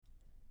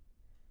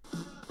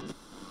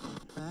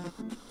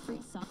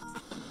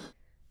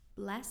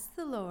Bless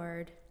the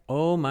Lord.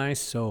 Oh, my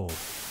soul.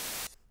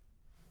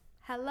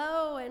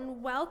 Hello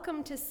and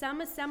welcome to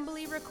Some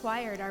Assembly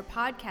Required, our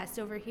podcast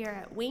over here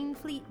at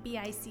Waynfleet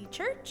BIC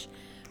Church,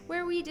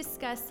 where we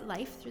discuss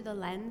life through the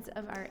lens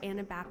of our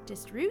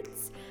Anabaptist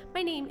roots.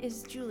 My name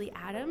is Julie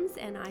Adams,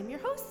 and I'm your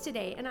host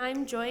today, and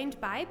I'm joined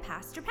by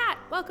Pastor Pat.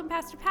 Welcome,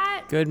 Pastor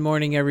Pat. Good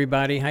morning,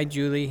 everybody. Hi,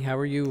 Julie. How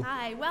are you?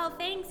 Hi. Well,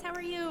 thanks. How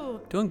are you?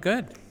 Doing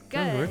good.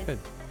 Good. Doing real good.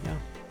 Yeah.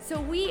 So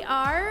we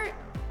are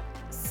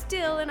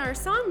still in our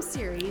Psalm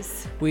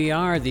series. We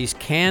are these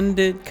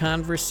candid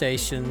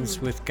conversations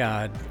with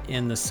God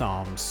in the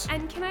Psalms.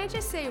 And can I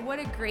just say, what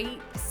a great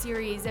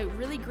series, a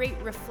really great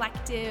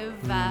reflective,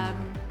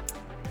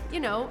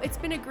 it's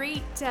been a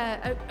great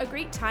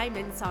time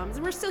in Psalms.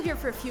 And we're still here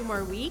for a few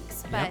more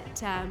weeks, but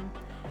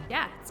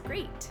it's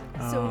great.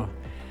 So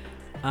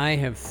I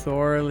have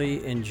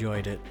thoroughly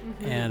enjoyed it,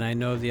 and I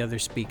know the other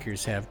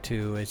speakers have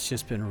too. It's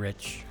just been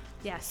rich.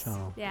 Yes.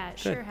 So, it good.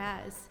 sure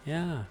has.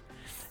 Yeah.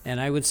 And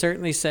I would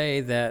certainly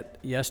say that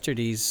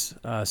yesterday's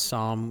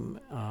Psalm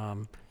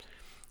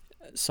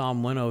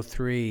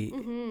 103,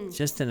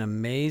 just an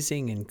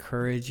amazing,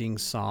 encouraging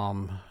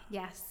psalm.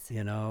 Yes.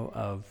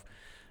 Of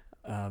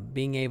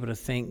being able to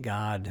thank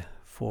God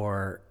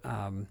for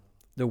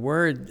the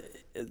word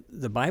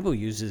the Bible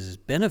uses is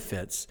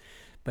benefits,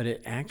 but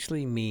it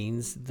actually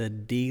means the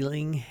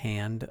dealing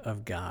hand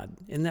of God.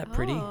 Isn't that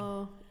pretty?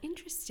 Oh,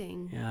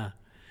 interesting. Yeah.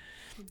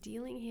 The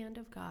dealing hand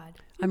of God.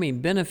 I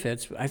mean,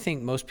 benefits, I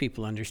think most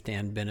people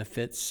understand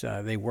benefits.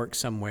 They work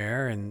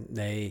somewhere and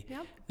they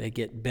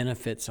get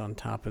benefits on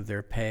top of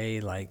their pay,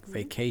 like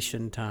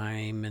vacation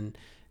time,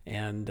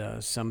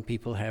 and some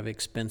people have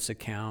expense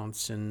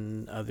accounts,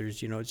 and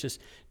others, it's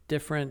just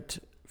different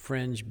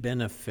fringe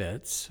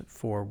benefits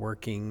for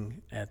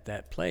working at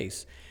that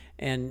place.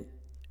 And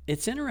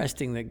it's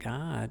interesting that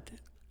God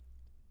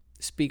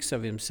speaks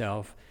of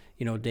himself.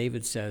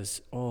 David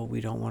says,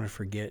 we don't want to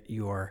forget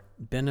your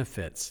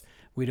benefits.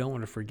 We don't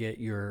want to forget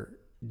your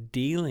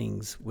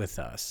dealings with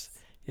us,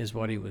 is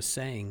what he was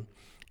saying.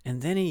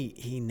 And then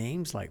he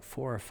names like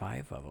 4 or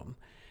 5 of them.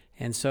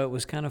 And so it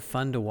was kind of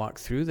fun to walk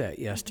through that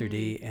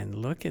yesterday and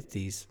look at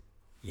these.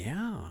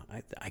 Yeah,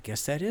 I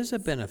guess that is a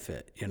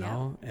benefit,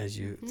 as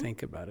you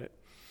think about it.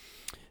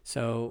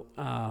 So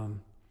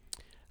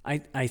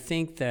I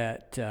think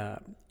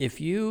that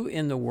if you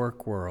in the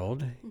work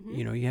world,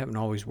 you haven't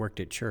always worked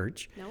at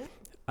church. No.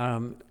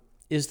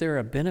 Is there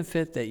a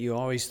benefit that you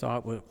always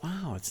thought, well,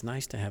 wow, it's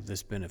nice to have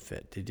this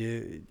benefit? Did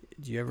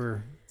you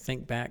ever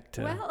think back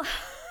to? Well,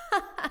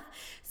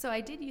 so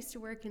I did used to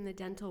work in the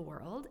dental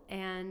world,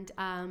 and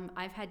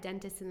I've had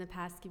dentists in the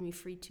past give me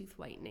free tooth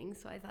whitening.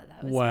 So I thought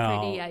that was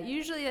pretty.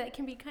 Usually that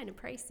can be kind of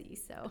pricey.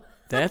 So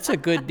that's a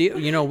good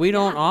deal. We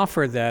don't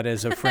offer that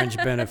as a fringe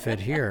benefit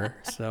here.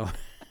 So.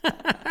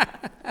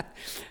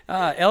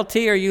 LT,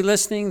 are you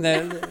listening?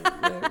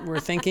 We're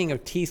thinking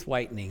of teeth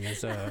whitening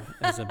as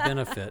a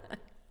benefit.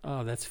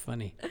 Oh, that's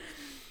funny.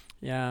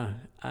 Yeah.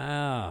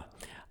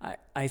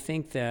 I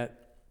think that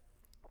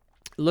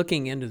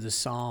looking into the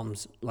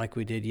Psalms like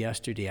we did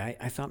yesterday,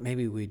 I thought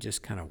maybe we'd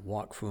just kind of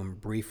walk through them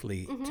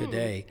briefly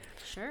today.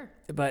 Sure.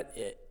 But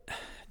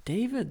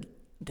David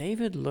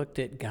looked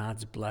at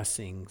God's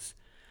blessings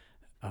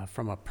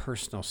from a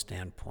personal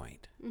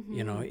standpoint.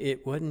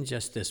 It wasn't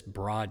just this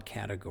broad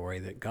category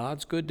that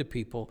God's good to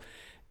people.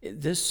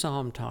 This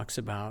psalm talks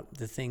about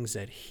the things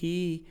that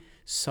he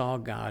saw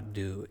God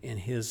do in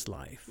his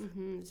life.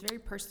 It's very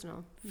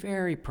personal.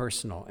 Very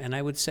personal. And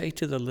I would say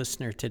to the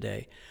listener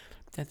today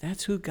that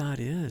that's who God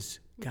is.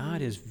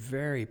 God is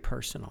very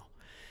personal,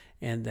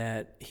 and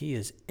that he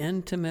is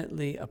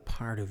intimately a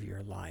part of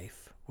your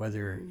life,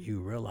 whether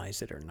you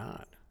realize it or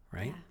not,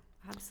 right?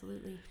 Yeah,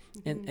 absolutely.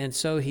 And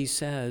so he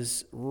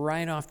says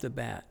right off the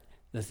bat,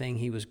 the thing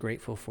he was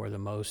grateful for the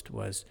most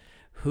was,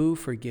 who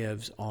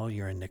forgives all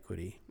your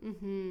iniquity?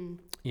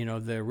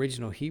 The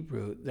original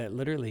Hebrew, that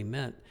literally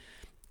meant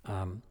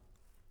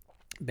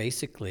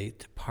basically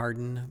to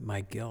pardon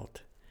my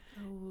guilt.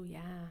 Oh, yeah.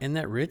 Isn't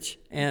that rich?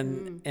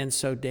 And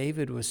so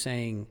David was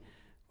saying,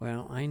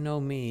 well, I know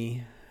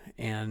me,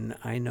 and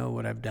I know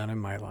what I've done in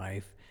my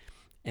life,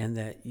 and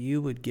that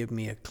you would give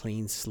me a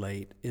clean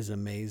slate is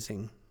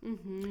amazing.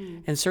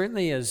 And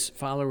certainly as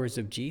followers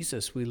of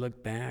Jesus, we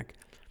look back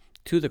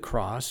to the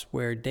cross,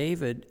 where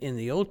David in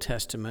the Old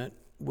Testament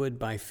would,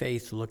 by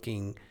faith,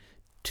 looking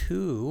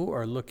to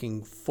or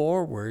looking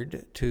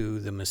forward to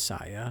the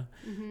Messiah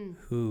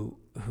who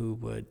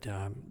would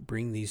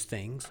bring these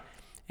things.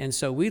 And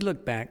so we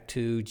look back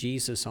to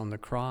Jesus on the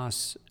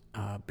cross,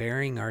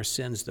 bearing our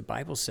sins. The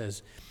Bible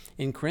says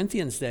in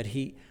Corinthians that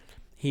he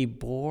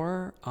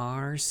bore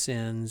our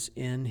sins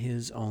in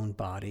his own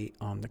body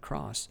on the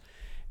cross.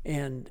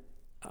 And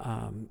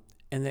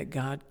that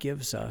God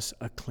gives us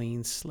a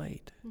clean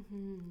slate.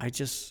 I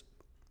just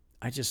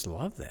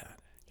love that,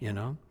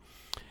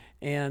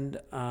 And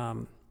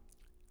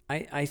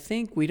I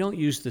think we don't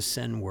use the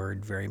sin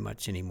word very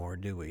much anymore,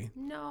 do we?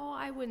 No,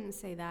 I wouldn't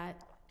say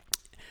that.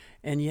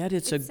 And yet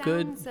it's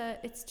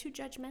It's too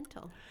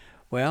judgmental.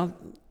 Well,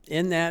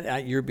 in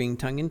that, you're being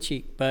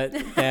tongue-in-cheek, but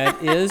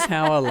that is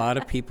how a lot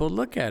of people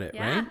look at it,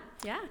 right?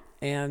 Yeah.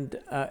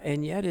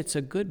 And yet it's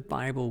a good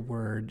Bible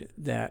word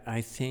that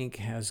I think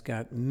has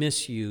got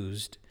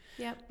misused,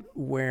 Yep.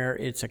 where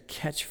it's a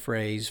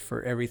catchphrase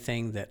for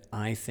everything that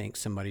I think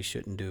somebody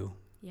shouldn't do.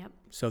 Yep.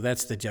 So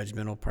that's the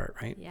judgmental part,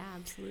 right? Yeah,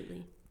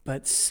 absolutely.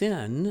 But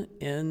sin,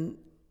 in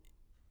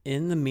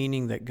the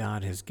meaning that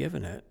God has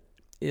given it,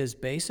 is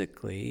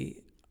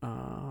basically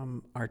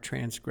our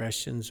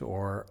transgressions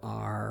or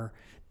our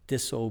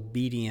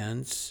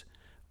disobedience,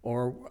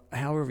 or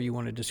however you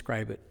want to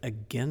describe it,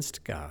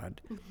 against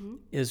God,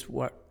 is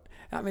what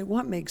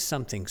makes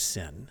something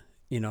sin?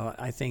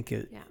 I think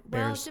it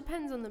Well, it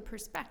depends on the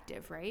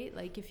perspective, right?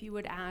 Like if you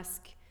would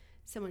ask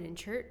someone in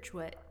church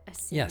what a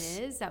sin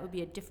is, that would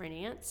be a different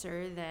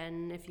answer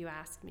than if you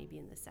asked maybe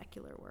in the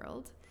secular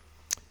world.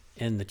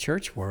 In the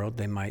church world,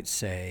 they might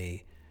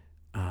say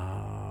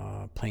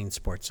playing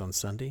sports on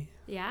Sunday.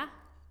 Yeah.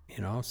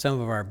 Some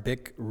of our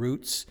big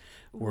roots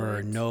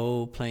were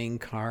no playing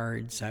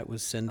cards. That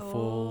was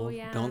sinful. Oh,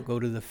 yeah. Don't go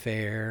to the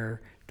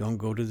fair. Don't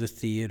go to the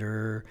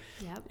theater.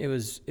 Yep. It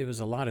was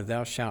a lot of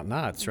thou shalt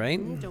nots,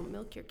 right? Don't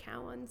milk your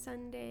cow on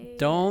Sunday.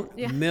 Don't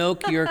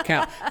milk your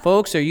cow.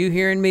 Folks, are you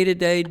hearing me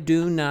today?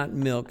 Do not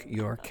milk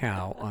your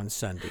cow on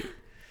Sunday.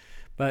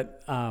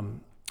 But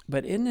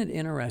isn't it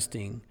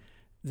interesting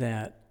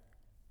that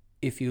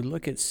if you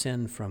look at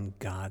sin from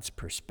God's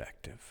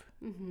perspective,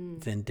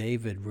 then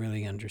David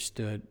really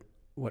understood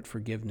what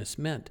forgiveness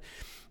meant.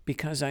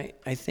 Because I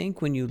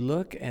think when you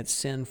look at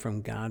sin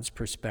from God's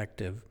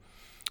perspective,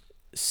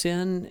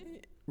 sin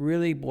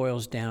really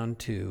boils down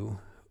to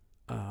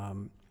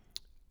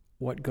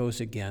what goes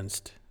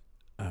against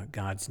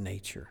God's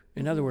nature.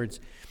 In other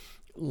words,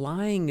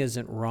 lying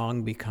isn't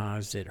wrong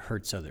because it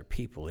hurts other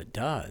people. It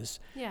does.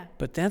 Yeah.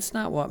 But that's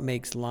not what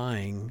makes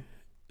lying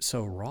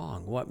so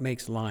wrong. What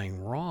makes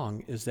lying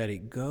wrong is that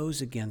it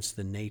goes against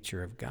the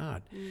nature of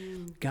God.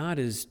 God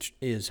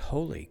is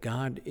holy.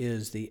 God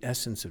is the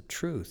essence of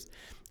truth.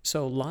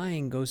 So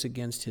lying goes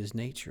against his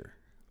nature.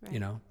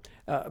 Right.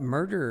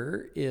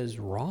 Murder is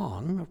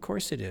wrong. Of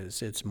course it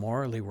is. It's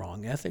morally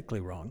wrong, ethically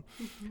wrong.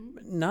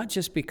 Not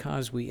just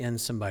because we end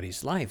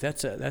somebody's life.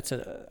 That's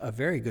a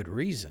very good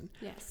reason.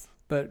 Yes.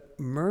 But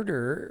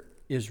murder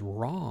is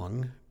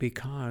wrong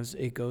because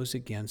it goes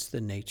against the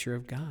nature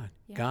of God.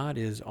 Yeah. God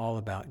is all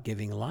about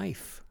giving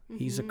life.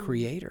 He's a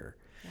creator.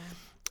 Yeah.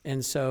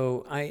 And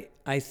so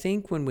I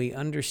think when we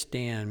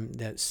understand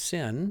that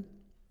sin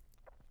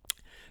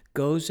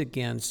goes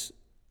against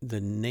the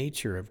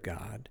nature of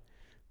God,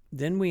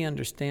 then we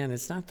understand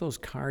it's not those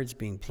cards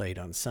being played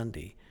on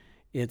Sunday.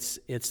 It's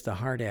the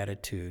hard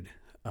attitude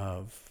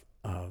of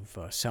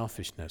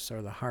selfishness,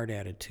 or the hard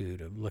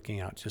attitude of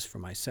looking out just for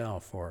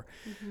myself, or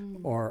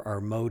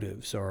our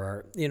motives,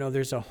 or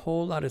there's a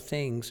whole lot of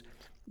things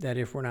that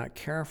if we're not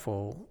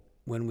careful,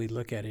 when we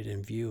look at it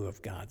in view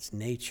of God's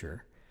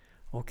nature,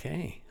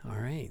 okay, all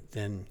right,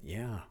 then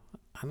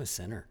I'm a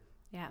sinner.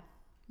 Yeah,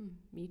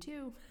 me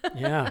too.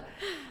 Yeah,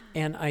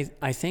 and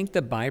I think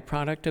the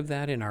byproduct of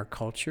that in our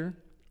culture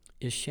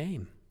is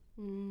shame.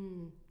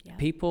 Yeah.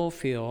 People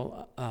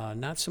feel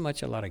not so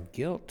much a lot of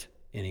guilt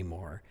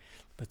anymore,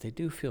 but they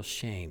do feel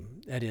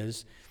shame. That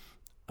is,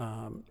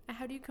 how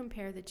do you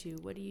compare the two?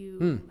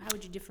 How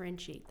would you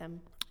differentiate them?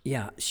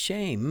 Yeah,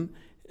 shame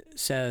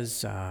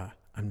says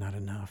I'm not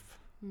enough.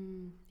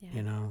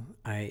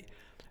 I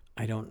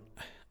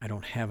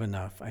don't have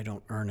enough. I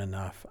don't earn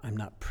enough. I'm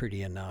not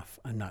pretty enough.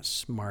 I'm not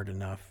smart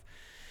enough.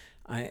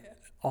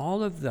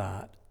 All of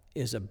that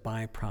is a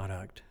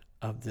byproduct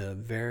of the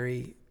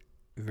very,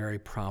 very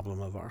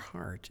problem of our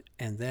heart,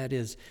 and that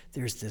is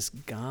there's this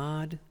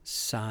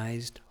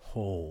God-sized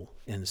hole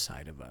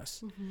inside of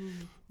us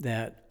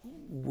that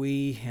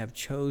we have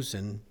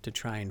chosen to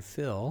try and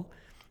fill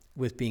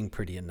with being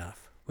pretty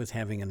enough, with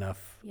having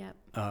enough,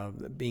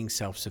 being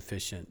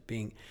self-sufficient,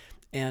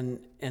 and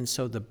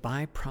so the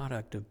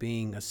byproduct of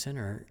being a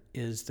sinner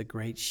is the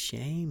great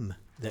shame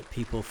that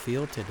people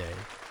feel today.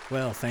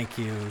 Well, thank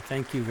you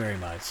very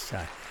much.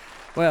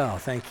 Well,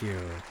 thank you.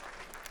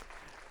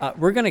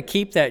 We're going to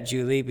keep that,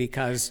 Julie,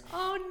 because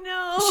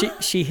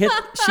she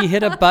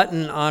hit a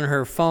button on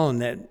her phone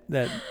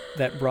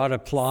that brought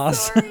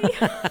applause. Sorry.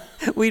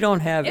 We don't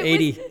have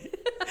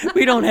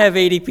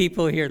 80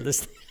 people here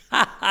listening.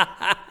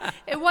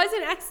 It was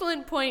an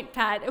excellent point,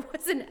 Pat. It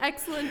was an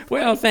excellent point.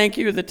 Well, thank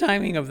you. The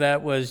timing of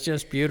that was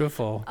just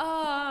beautiful.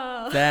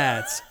 Oh.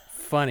 That's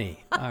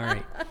funny. All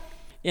right.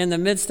 In the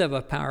midst of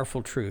a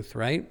powerful truth,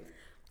 right?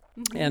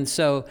 And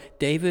so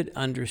David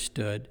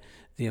understood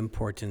the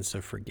importance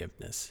of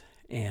forgiveness.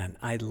 And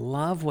I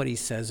love what he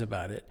says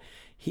about it.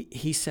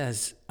 He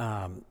says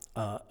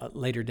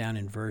later down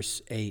in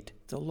verse 8,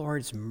 the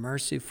Lord's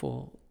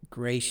merciful,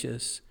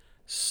 gracious,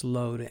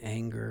 slow to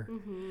anger.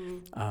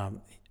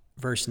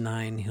 Verse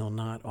 9, he'll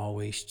not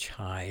always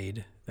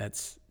chide.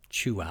 That's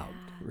chew out,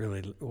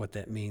 really what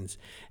that means.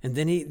 And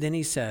then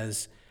he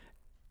says,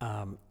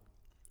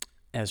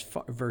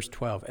 verse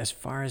 12, as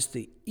far as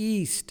the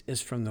east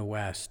is from the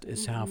west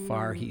is how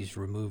far he's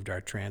removed our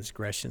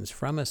transgressions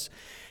from us.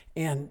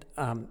 And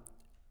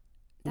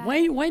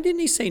why didn't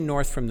he say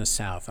north from the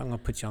south? I'm going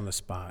to put you on the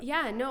spot.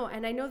 Yeah, no,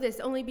 and I know this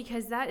only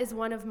because that is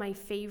one of my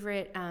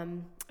favorite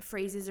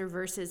phrases or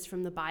verses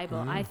from the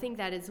Bible. I think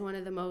that is one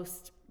of the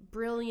most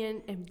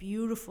brilliant and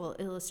beautiful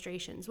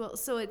illustrations. Well,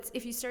 so it's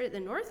if you start at the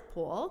North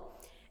Pole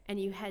and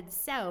you head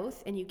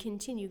south and you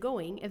continue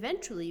going,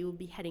 eventually you will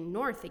be heading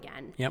north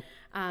again. Yep.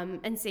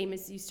 And same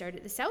as you start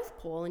at the South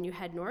Pole and you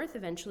head north,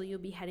 eventually you'll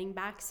be heading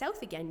back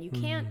south again. You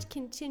can't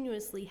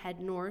continuously head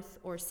north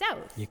or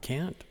south. You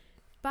can't.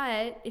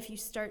 But if you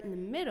start in the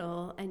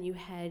middle and you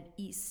head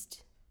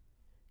east,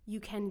 you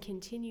can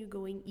continue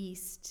going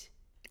east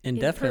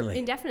Indefinitely.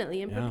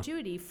 In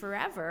perpetuity,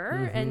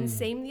 forever. And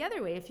same the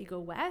other way. If you go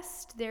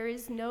west, there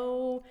is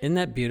no... Isn't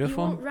that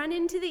beautiful? You won't run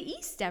into the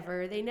east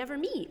ever. They never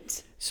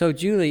meet. So,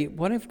 Julie,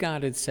 what if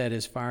God had said,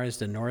 as far as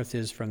the north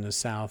is from the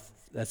south,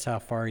 that's how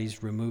far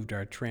he's removed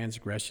our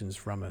transgressions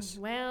from us?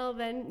 Well,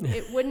 then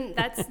it wouldn't...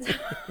 That's...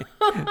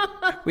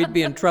 We'd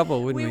be in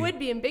trouble, wouldn't we? We would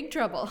be in big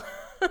trouble.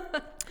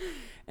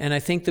 And I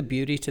think the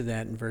beauty to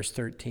that in verse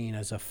 13,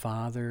 as a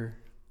father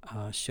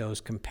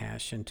shows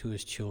compassion to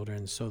his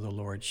children, so the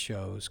Lord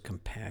shows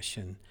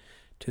compassion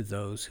to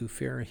those who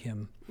fear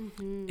him.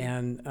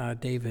 And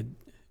David,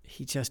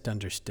 he just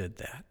understood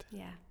that.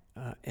 Yeah.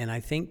 And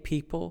I think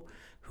people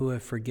who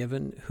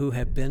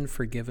have been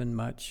forgiven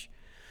much,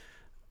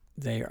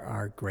 they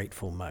are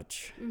grateful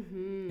much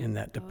in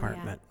that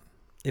department.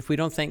 If we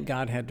don't think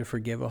God had to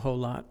forgive a whole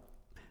lot,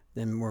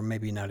 then we're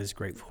maybe not as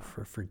grateful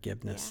for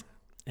forgiveness.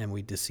 And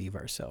we deceive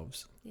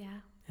ourselves. Yeah.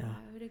 I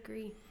would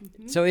agree.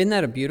 So isn't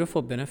that a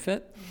beautiful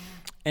benefit? Yeah.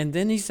 And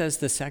then he says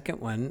the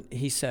second one,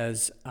 he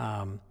says,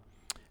 not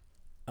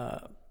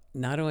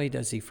only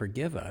does he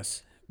forgive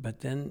us,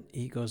 but then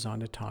he goes on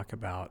to talk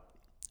about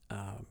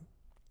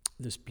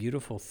this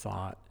beautiful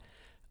thought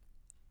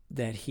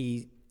that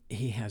he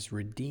has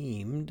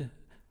redeemed,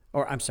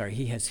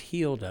 he has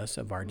healed us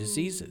of our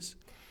diseases.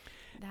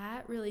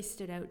 That really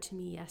stood out to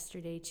me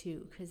yesterday,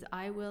 too, because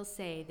I will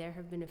say there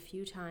have been a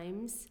few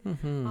times,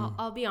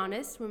 I'll be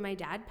honest, when my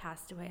dad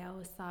passed away, I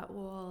always thought,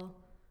 well,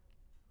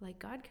 like,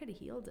 God could have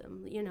healed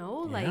him,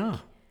 like,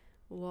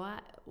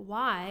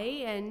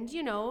 why? And,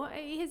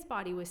 his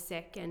body was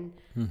sick, and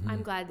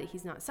I'm glad that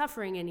he's not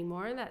suffering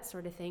anymore, that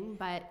sort of thing,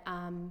 but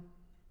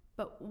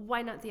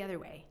why not the other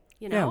way,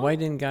 Yeah, why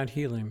didn't God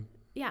heal him?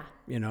 Yeah.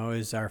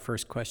 Is our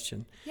first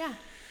question. Yeah.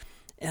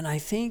 And I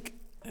think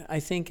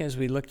as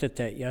we looked at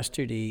that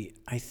yesterday,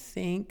 I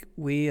think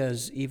we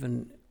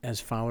even as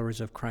followers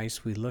of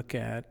Christ, we look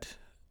at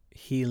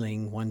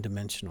healing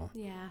one-dimensional.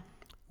 Yeah.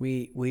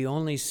 We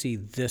only see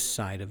this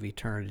side of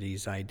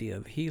eternity's idea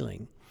of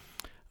healing.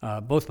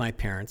 Both my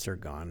parents are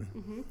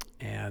gone,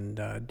 and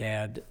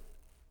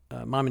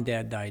Mom and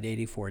Dad died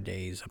 84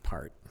 days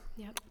apart.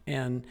 Yep.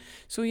 And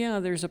so,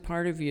 there's a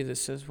part of you that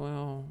says,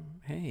 well,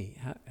 hey,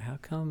 how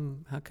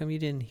come you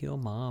didn't heal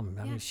Mom?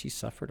 I mean, she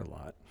suffered a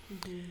lot.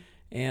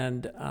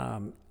 And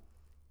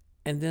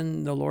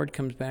then the Lord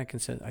comes back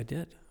and says, I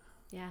did.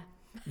 Yeah.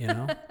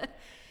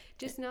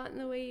 Just not in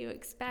the way you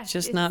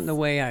expect. Not in the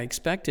way I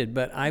expected,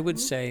 but I would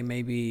say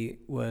maybe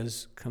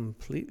was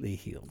completely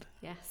healed.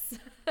 Yes.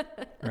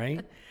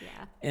 Right?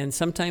 Yeah. And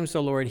sometimes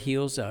the Lord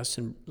heals us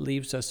and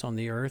leaves us on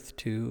the earth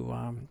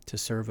to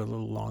serve a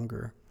little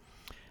longer.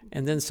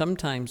 And then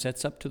sometimes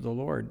that's up to the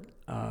Lord.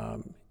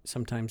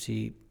 Sometimes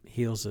he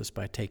heals us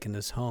by taking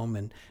us home,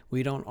 and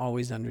we don't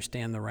always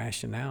understand the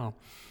rationale.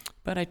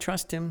 But I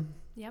trust him.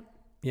 Yep.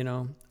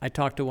 I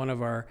talked to one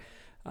of our,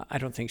 I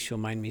don't think she'll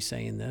mind me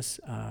saying this,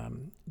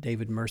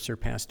 David Mercer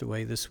passed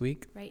away this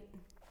week. Right.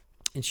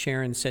 And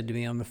Sharon said to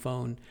me on the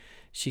phone,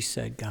 she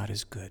said, God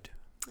is good.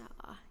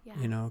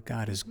 Yeah.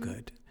 God is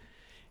good.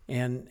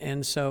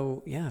 And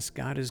so, yes,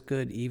 God is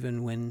good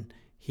even when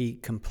he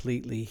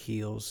completely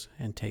heals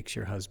and takes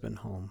your husband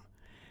home.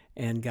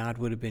 And God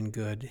would have been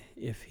good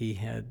if he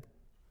had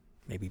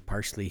maybe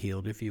partially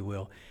healed, if you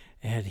will,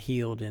 had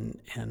healed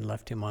and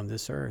left him on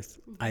this earth.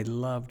 I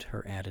loved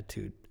her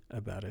attitude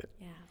about it.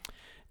 Yeah.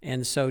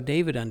 And so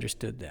David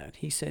understood that.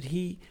 He said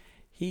he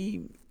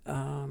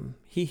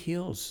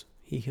heals.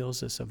 He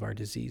heals us of our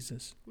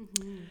diseases.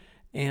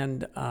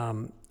 And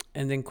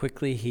then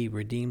quickly he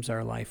redeems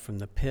our life from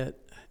the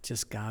pit.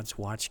 Just God's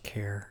watch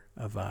care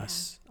of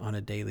us on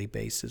a daily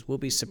basis. We'll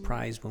be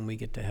surprised when we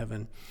get to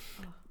heaven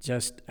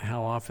just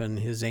how often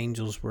his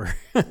angels were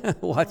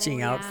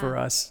watching out for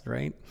us,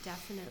 right?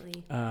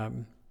 Definitely.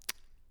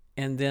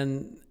 And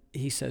then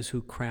he says,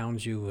 who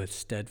crowns you with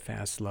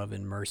steadfast love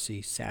and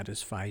mercy,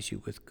 satisfies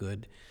you with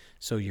good,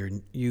 so your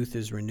youth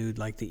is renewed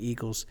like the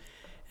eagles.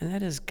 And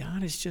that is,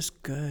 God is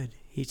just good.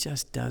 He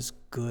just does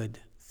good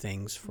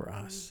things for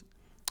us.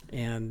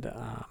 And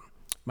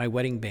my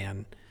wedding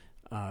band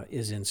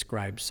is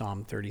inscribed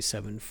Psalm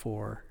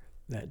 37:4,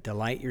 that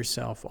delight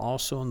yourself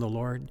also in the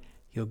Lord.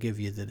 He'll give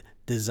you the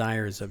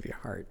desires of your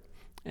heart.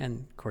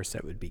 And, of course,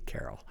 that would be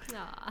Carol.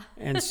 Aww.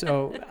 And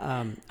so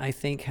I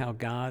think how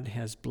God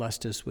has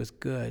blessed us with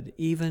good,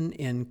 even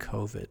in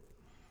COVID,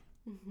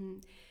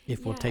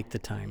 if we'll take the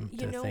time to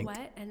think. You know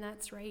what? And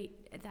that's right.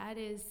 That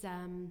is,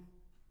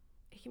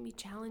 it can be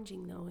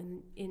challenging though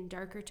in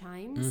darker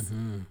times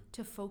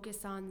to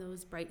focus on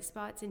those bright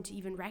spots and to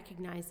even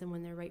recognize them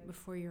when they're right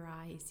before your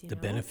eyes. The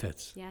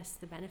benefits. Yes,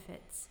 the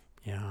benefits.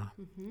 Yeah.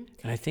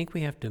 And I think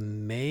we have to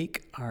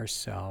make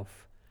ourselves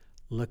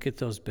look at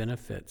those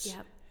benefits.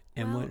 Yep.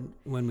 And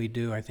when we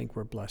do, I think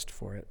we're blessed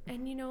for it.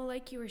 And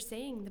like you were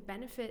saying, the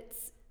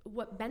benefits,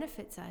 what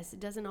benefits us, it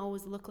doesn't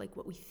always look like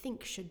what we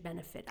think should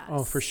benefit us.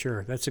 Oh, for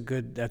sure. That's a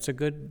good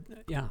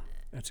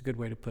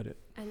way to put it.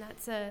 And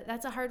that's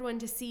a hard one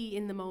to see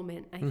in the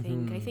moment, I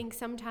think. I think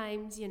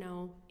sometimes,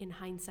 in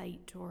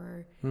hindsight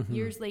or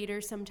years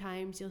later,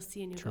 sometimes you'll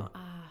see and you'll go,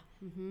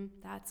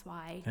 that's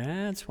why.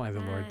 That's why the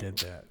Lord did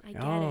that. I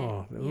get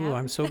it. Yep.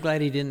 I'm so glad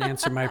he didn't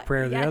answer my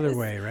prayer the other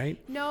way, right?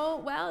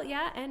 No, well,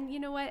 yeah. And you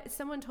know what?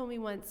 Someone told me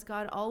once,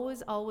 God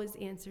always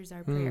answers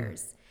our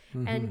prayers.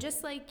 And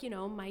just like,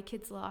 my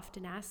kids will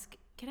often ask,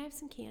 can I have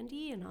some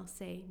candy? And I'll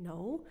say,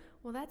 no.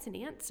 Well, that's an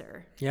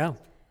answer. Yeah.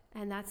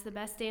 And that's the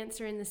best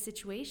answer in the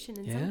situation.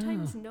 And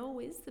sometimes no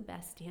is the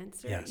best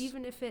answer,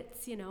 even if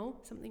it's,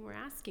 something we're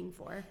asking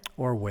for.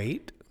 Or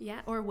wait.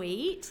 Yeah, or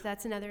wait.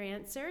 That's another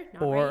answer.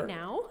 Not or, right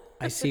now.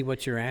 I see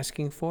what you're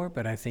asking for,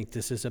 but I think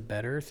this is a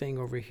better thing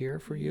over here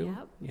for you.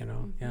 Yep.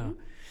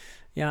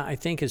 Yeah, I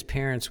think as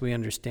parents, we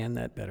understand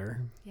that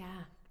better. Yeah,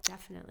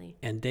 definitely.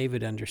 And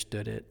David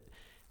understood it.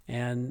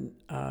 And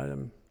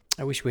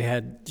I wish we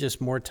had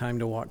just more time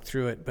to walk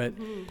through it, but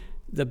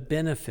the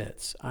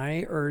benefits,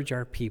 I urge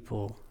our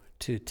people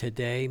to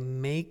today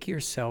make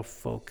yourself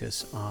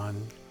focus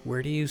on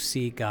where do you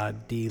see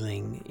God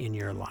dealing in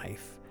your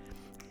life,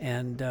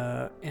 and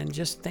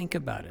just think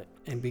about it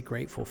and be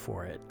grateful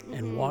for it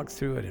and walk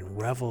through it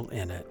and revel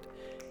in it.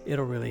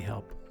 It'll really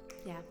help.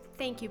 Yeah.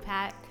 Thank you,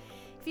 Pat.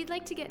 If you'd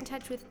like to get in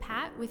touch with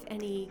Pat with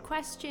any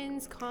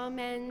questions,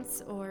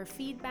 comments, or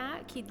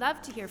feedback, he'd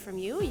love to hear from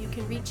you. You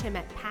can reach him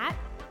at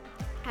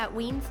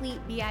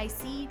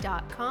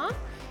pat@waynefleetbic.com.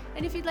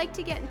 And if you'd like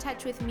to get in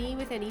touch with me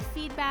with any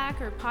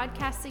feedback or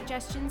podcast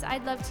suggestions,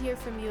 I'd love to hear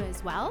from you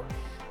as well.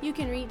 You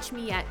can reach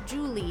me at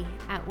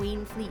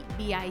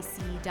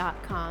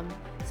julie@waynefleetbic.com.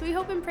 So we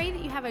hope and pray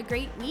that you have a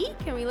great week,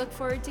 and we look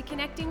forward to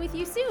connecting with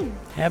you soon.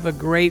 Have a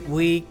great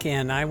week,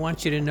 and I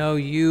want you to know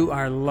you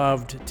are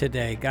loved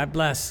today. God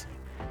bless.